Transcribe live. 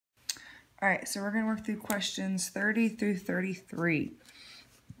All right, so we're going to work through questions 30 through 33.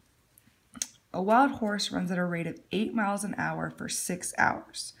 A wild horse runs at a rate of 8 miles an hour for 6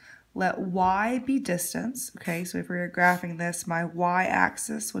 hours. Let y be distance. Okay, so if we were graphing this, my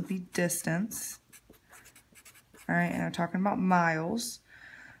y-axis would be distance. All right, and I'm talking about miles.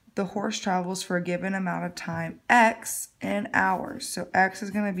 The horse travels for a given amount of time, x, in hours. So x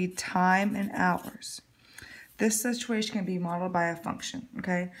is going to be time in hours. This situation can be modeled by a function,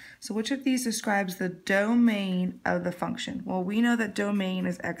 okay? So which of these describes the domain of the function? Well, we know that domain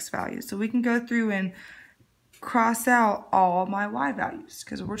is x values. So we can go through and cross out all my y values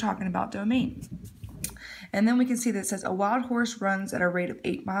because we're talking about domain. And then we can see that it says a wild horse runs at a rate of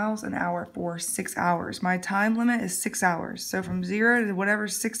 8 miles an hour for 6 hours. My time limit is 6 hours. So from 0 to whatever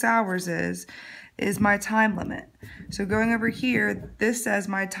 6 hours is my time limit. So going over here, this says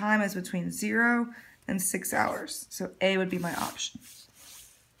my time is between 0 and 6 hours. So A would be my option.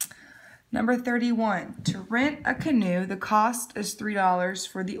 Number 31, to rent a canoe, the cost is $3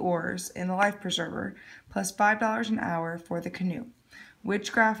 for the oars and the life preserver, plus $5 an hour for the canoe.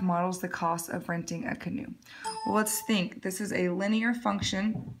 Which graph models the cost of renting a canoe? Well, let's think. This is a linear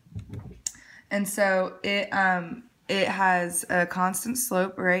function, and so it has a constant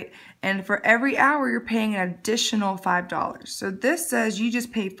slope, right? And for every hour, you're paying an additional $5. So this says you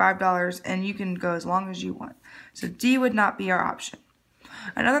just pay $5 and you can go as long as you want. So D would not be our option.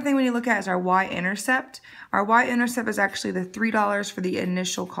 Another thing we need to look at is our y-intercept. Our y-intercept is actually the $3 for the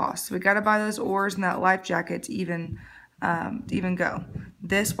initial cost. So we got to buy those oars and that life jacket to even go.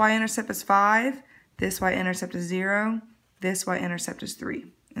 This y-intercept is 5. This y-intercept is 0. This y-intercept is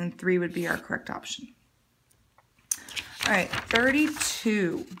 3. And 3 would be our correct option. All right,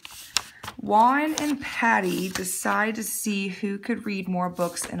 32. Juan and Patty decide to see who could read more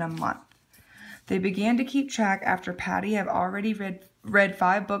books in a month. They began to keep track after Patty had already read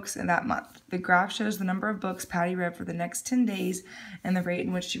 5 books in that month. The graph shows the number of books Patty read for the next 10 days and the rate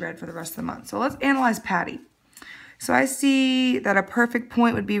in which she read for the rest of the month. So let's analyze Patty. So I see that a perfect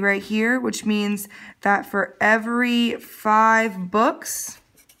point would be right here, which means that for every 5 books,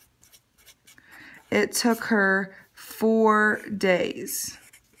 it took her 4 days.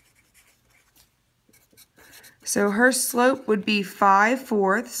 So her slope would be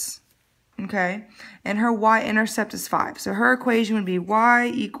 5/4, okay? And her y-intercept is 5. So her equation would be y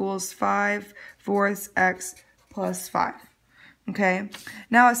equals 5/4 x plus 5. Okay,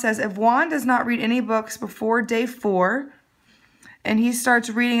 now it says if Juan does not read any books before day 4 and he starts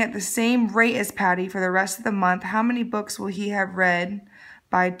reading at the same rate as Patty for the rest of the month, how many books will he have read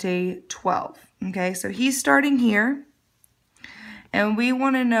by day 12? Okay, so he's starting here and we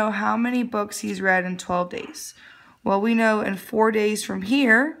want to know how many books he's read in 12 days. Well, we know in 4 days from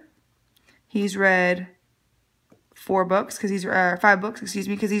here, he's read 4 books because he's 5 books, excuse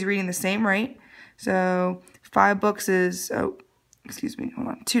me, because he's reading the same rate. So 5 books is, hold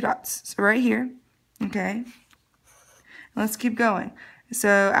on, 2 dots. So right here, okay. Let's keep going.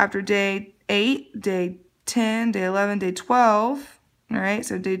 So after day 8, day 10, day 11, day 12, all right,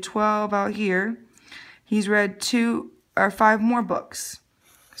 so day 12 out here, he's read 5 more books.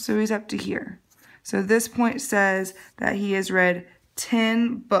 So he's up to here. So this point says that he has read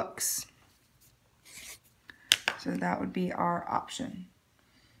 10 books. So that would be our option.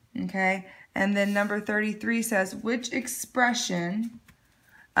 Okay, and then number 33 says, which expression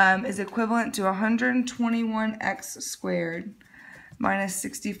is equivalent to 121x squared minus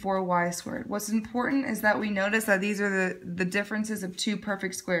 64y squared? What's important is that we notice that these are the differences of 2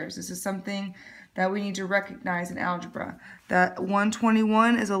 perfect squares. This is something that we need to recognize in algebra. That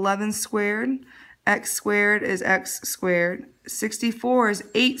 121 is 11 squared, x squared is x squared, 64 is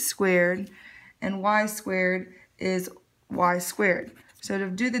 8 squared, and y squared is y squared. So to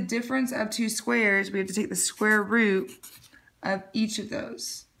do the difference of 2 squares, we have to take the square root of each of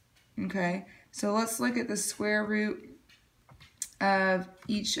those. Okay, so let's look at the square root of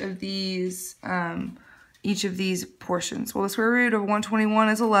each of these portions. Well, the square root of 121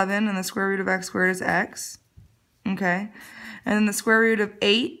 is 11, and the square root of x squared is x. Okay, and then the square root of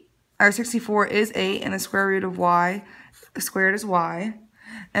 64 is 8, and the square root of y squared is y.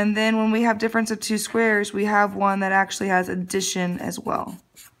 And then when we have difference of 2 squares, we have one that actually has addition as well.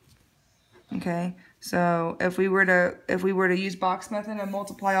 Okay, so if we were to use box method and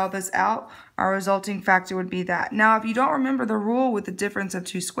multiply all this out, our resulting factor would be that. Now, if you don't remember the rule with the difference of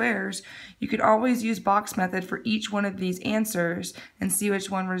 2 squares, you could always use box method for each one of these answers and see which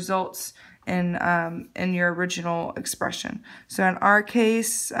one results in your original expression. So in our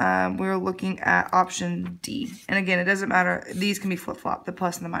case, we're looking at option D. And again, it doesn't matter. These can be flip-flopped, the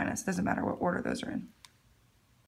plus and the minus. It doesn't matter what order those are in.